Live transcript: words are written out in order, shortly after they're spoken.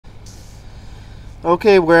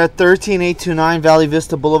Okay, we're at 13829 Valley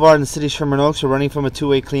Vista Boulevard in the city of Sherman Oaks. We're running from a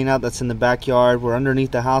two-way cleanout that's in the backyard. We're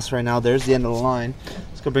underneath the house right now. There's the end of the line.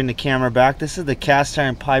 Let's go bring the camera back. This is the cast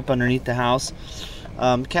iron pipe underneath the house.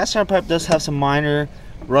 Cast iron pipe does have some minor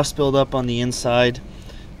rust buildup on the inside.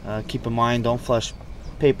 Keep in mind, don't flush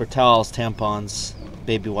paper towels, tampons,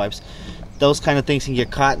 baby wipes. Those kind of things can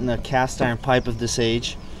get caught in a cast iron pipe of this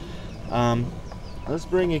age. Let's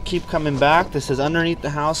bring it, keep coming back. This is underneath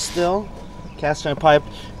the house still. Cast iron pipe.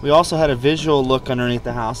 We also had a visual look underneath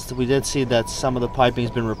the house. We did see that some of the piping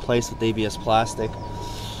has been replaced with ABS plastic.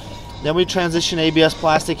 Then we transition ABS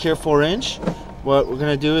plastic here 4-inch. What we're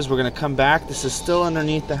going to do is we're going to come back. This is still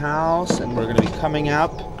underneath the house, and we're going to be coming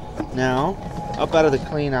up now, up out of the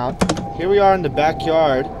clean out. Here we are in the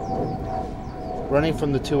backyard, running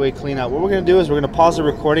from the two-way clean out. What we're going to do is we're going to pause the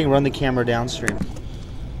recording and run the camera downstream.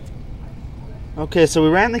 Okay, so we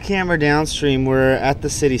ran the camera downstream. We're at the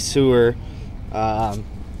city sewer.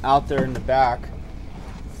 Out there in the back.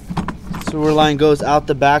 Sewer line goes out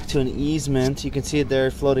the back to an easement. You can see it there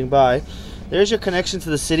floating by. There's your connection to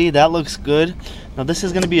the city. That looks good. Now this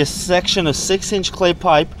is going to be a section of 6-inch clay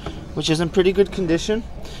pipe, which is in pretty good condition.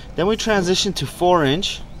 Then we transition to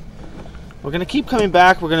 4-inch. We're going to keep coming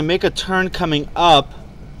back. We're going to make a turn coming up.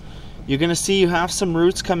 You're going to see you have some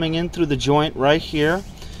roots coming in through the joint right here.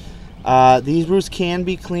 These roots can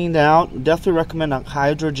be cleaned out. Definitely recommend a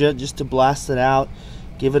hydrojet just to blast it out,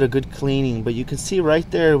 give it a good cleaning. But you can see right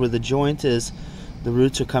there where the joint is, the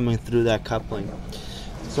roots are coming through that coupling.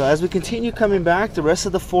 So as we continue coming back, the rest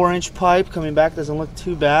of the 4-inch pipe coming back doesn't look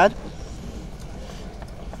too bad.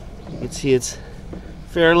 You can see it's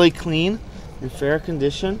fairly clean, in fair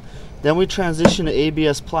condition. Then we transition to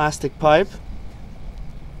ABS plastic pipe.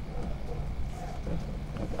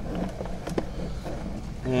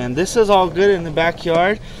 And this is all good in the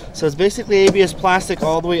backyard. So it's basically ABS plastic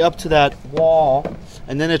all the way up to that wall,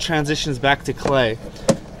 and then it transitions back to clay.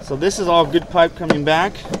 So this is all good pipe coming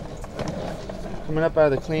back. Coming up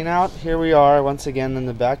out of the clean out. Here we are once again in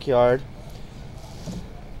the backyard.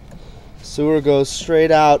 Sewer goes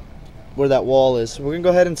straight out where that wall is. So we're going to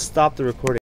go ahead and stop the recording.